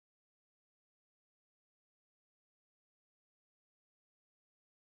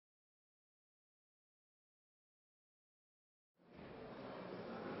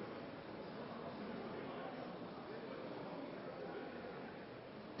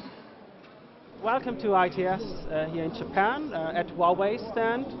Welcome to ITS here in Japan at Huawei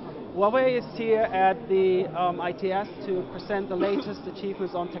stand. Huawei is here at the ITS to present the latest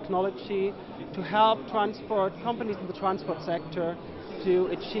achievements on technology to help transport companies in the transport sector to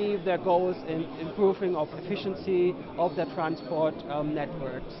achieve their goals in improving of efficiency of their transport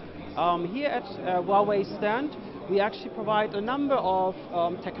networks. Here at Huawei stand, we actually provide a number of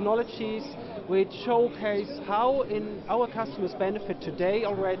technologies which showcase how our customers benefit today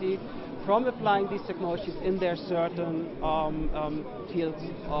already from applying these technologies in their certain fields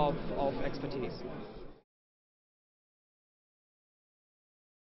of expertise.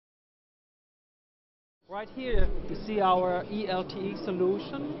 Right here you see our ELTE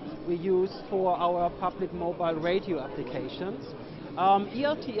solution we use for our public mobile radio applications.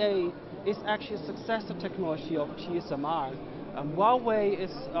 ELTA is actually a successor technology of GSMR. Huawei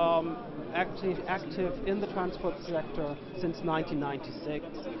is actually active in the transport sector since 1996,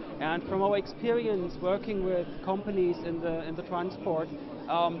 and from our experience working with companies in the transport,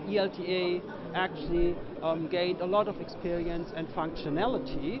 ELTA actually gained a lot of experience and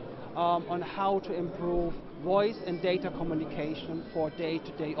functionality on how to improve voice and data communication for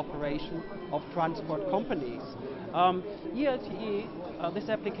day-to-day operation of transport companies. ELTE, this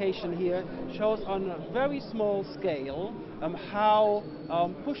application here, shows on a very small scale how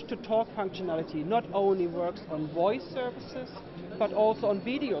push-to-talk functionality not only works on voice services, but also on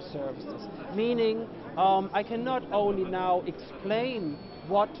video services. Meaning, I can not only now explain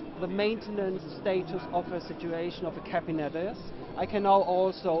what the maintenance status of a situation of a cabinet is, I can now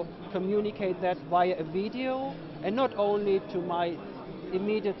also communicate that via a video, and not only to my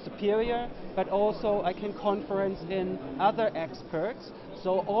immediate superior, but also I can conference in other experts,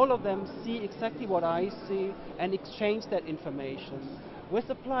 so all of them see exactly what I see and exchange that information. With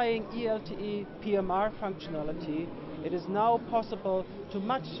applying ELTE PMR functionality, it is now possible to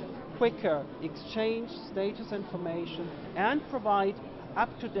much quicker exchange status information and provide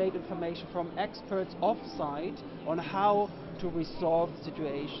up-to-date information from experts off-site on how to resolve the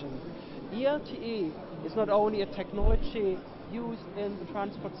situation. ELTE is not only a technology used in the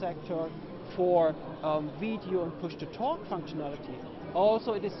transport sector for video and push-to-talk functionality.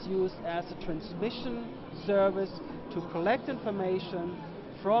 Also, it is used as a transmission service to collect information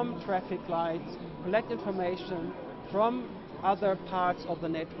from traffic lights, collect information from other parts of the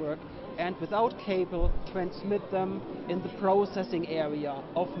network, and without cable transmit them in the processing area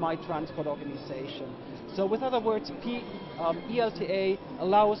of my transport organization. So with other words, ELTA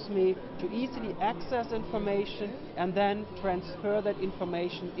allows me to easily access information and then transfer that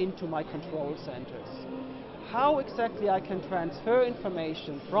information into my control centers. How exactly I can transfer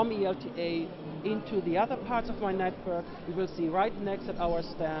information from ELTA into the other parts of my network, we will see right next at our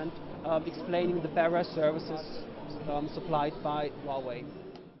stand, explaining the bearer services supplied by Huawei.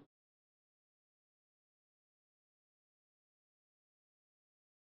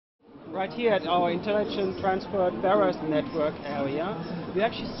 Right here at our Intelligent Transport Bearers Network area, we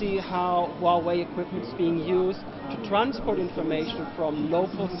actually see how Huawei equipment is being used to transport information from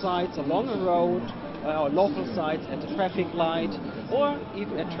local sites along a road, or local sites at the traffic light, or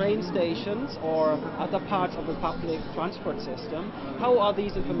even at train stations or other parts of the public transport system. How are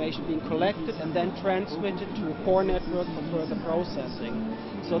these information being collected and then transmitted to a core network for further processing?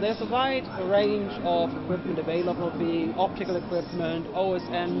 So there's a wide range of equipment available, being optical equipment,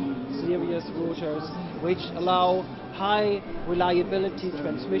 OSN series routers, which allow high reliability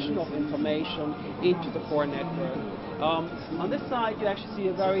transmission of information into the core network. On this side you actually see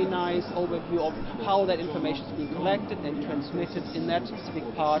a very nice overview of how that information is being collected and transmitted in that specific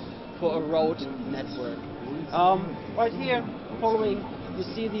part for a road network. Right here, following, you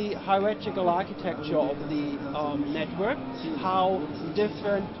see the hierarchical architecture of the network, how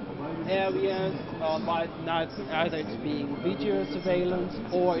different areas, either it's being video surveillance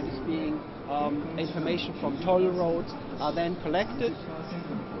or it is being information from toll roads, are then collected,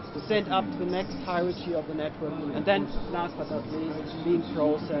 sent up to the next hierarchy of the network, and then, last but not least, being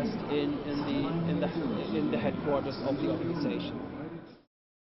processed in the headquarters of the organization.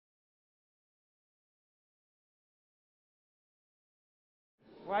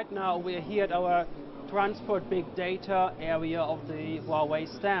 Right now we are here at our transport big data area of the Huawei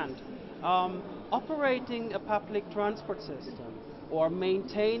stand. Operating a public transport system or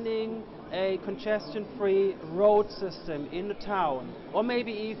maintaining a congestion-free road system in a town, or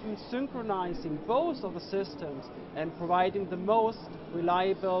maybe even synchronizing both of the systems and providing the most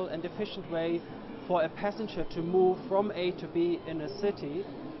reliable and efficient way for a passenger to move from A to B in a city,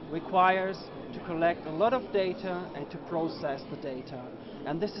 requires to collect a lot of data and to process the data.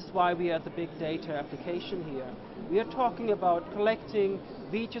 And this is why we are at the big data application here. We are talking about collecting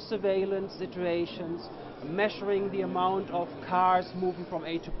video surveillance situations, measuring the amount of cars moving from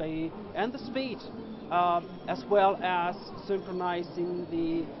A to B and the speed, as well as synchronizing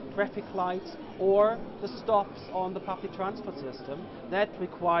the traffic lights or the stops on the public transport system. That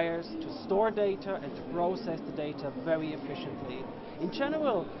requires to store data and to process the data very efficiently. In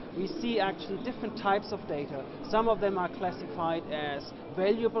general, we see actually different types of data. Some of them are classified as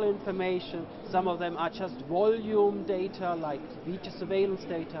valuable information, some of them are just volume data like video surveillance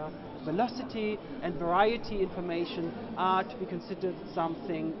data. Velocity and variety information are to be considered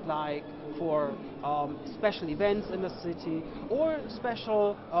something like for special events in the city or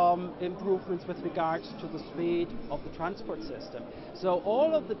special improvements with regards to the speed of the transport system. So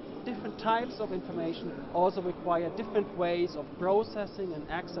all of the different types of information also require different ways of processing and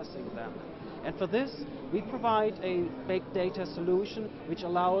accessing them. And for this, we provide a big data solution which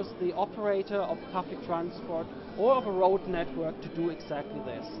allows the operator of public transport or of a road network to do exactly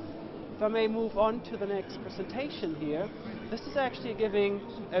this. If I may move on to the next presentation here, this is actually giving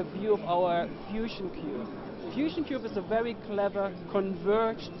a view of our Fusion Cube. Fusion Cube is a very clever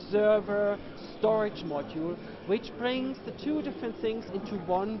converged server storage module which brings the two different things into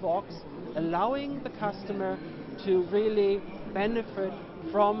one box, allowing the customer to really benefit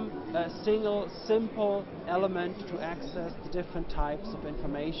from a single simple element to access the different types of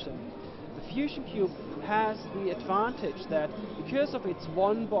information. The Fusion Cube has the advantage that because of its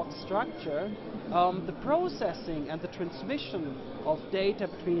one-box structure, the processing and the transmission of data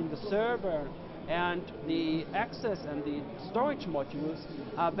between the server and the access and the storage modules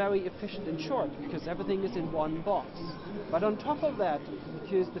are very efficient and short because everything is in one box. But on top of that,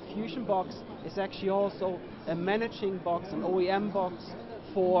 because the Fusion box is actually also a managing box, an OEM box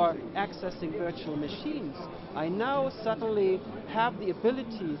for accessing virtual machines, I now suddenly have the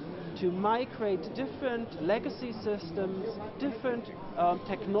ability to migrate different legacy systems, different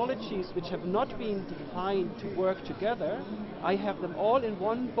technologies which have not been defined to work together. I have them all in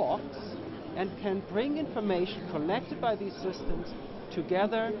one box and can bring information collected by these systems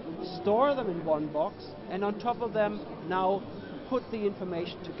together, store them in one box, and on top of them now put the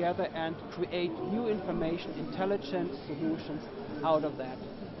information together and create new information, intelligent solutions out of that.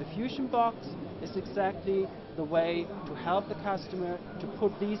 The Fusion box is exactly the way to help the customer to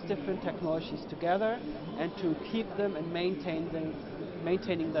put these different technologies together and to keep them and maintaining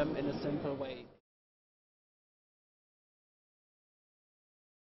them in a simple way.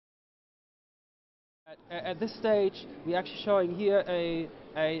 At this stage, we're actually showing here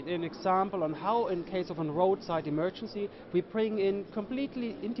an example on how, in case of a roadside emergency, we bring in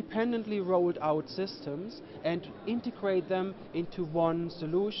completely independently rolled out systems and integrate them into one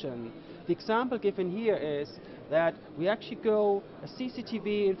solution. The example given here is that we actually go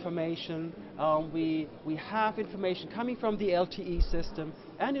CCTV information, we have information coming from the LTE system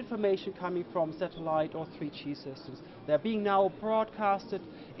and information coming from satellite or 3G systems. They're being now broadcasted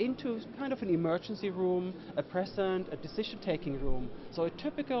into kind of an emergency room, a present, a decision-taking room. So a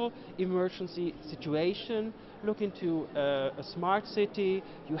typical emergency situation, look into a smart city,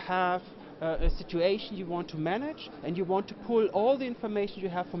 you have a situation you want to manage and you want to pull all the information you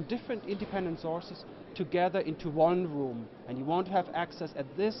have from different independent sources together into one room, and you want to have access at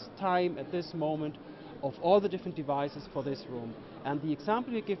this time, at this moment, of all the different devices for this room. And the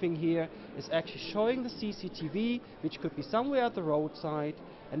example we're giving here is actually showing the CCTV, which could be somewhere at the roadside,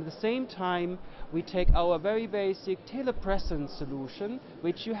 and at the same time we take our very basic telepresence solution,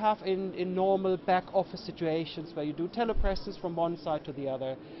 which you have in normal back office situations where you do telepresence from one side to the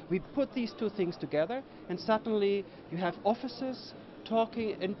other. We put these two things together and suddenly you have officers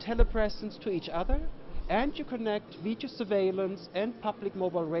talking in telepresence to each other, and you connect video surveillance and public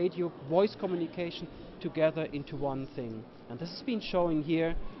mobile radio voice communication together into one thing. And this has been shown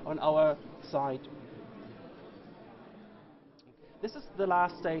here on our site. This is the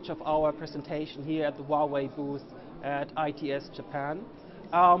last stage of our presentation here at the Huawei booth at ITS Japan.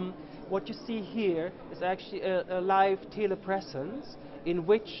 What you see here is actually a live telepresence in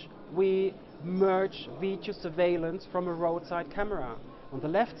which we merge video surveillance from a roadside camera. On the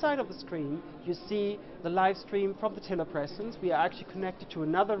left side of the screen, you see the live stream from the telepresence. We are actually connected to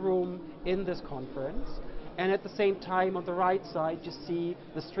another room in this conference. And at the same time, on the right side, you see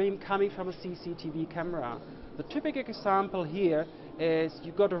the stream coming from a CCTV camera. The typical example here is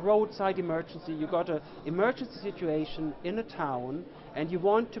you got a roadside emergency, you got an emergency situation in a town, and you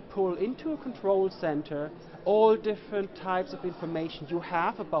want to pull into a control center all different types of information you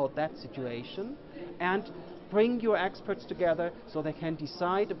have about that situation and bring your experts together so they can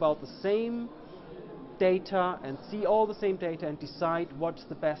decide about the same data and see all the same data and decide what's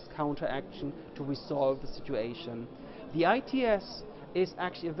the best counteraction to resolve the situation. The ITS is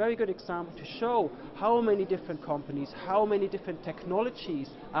actually a very good example to show how many different companies, how many different technologies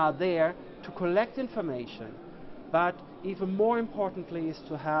are there to collect information. But even more importantly is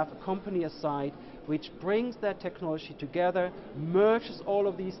to have a company aside which brings that technology together, merges all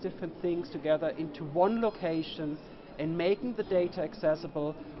of these different things together into one location, and making the data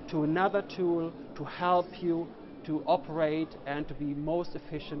accessible to another tool to help you to operate and to be most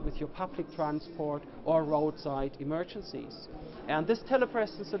efficient with your public transport or roadside emergencies. And this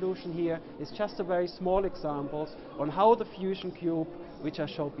telepresence solution here is just a very small example on how the Fusion Cube, which I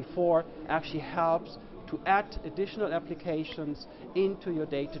showed before, actually helps to add additional applications into your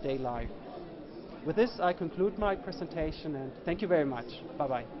day-to-day life. With this, I conclude my presentation, and thank you very much.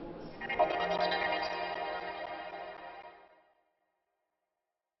 Bye-bye.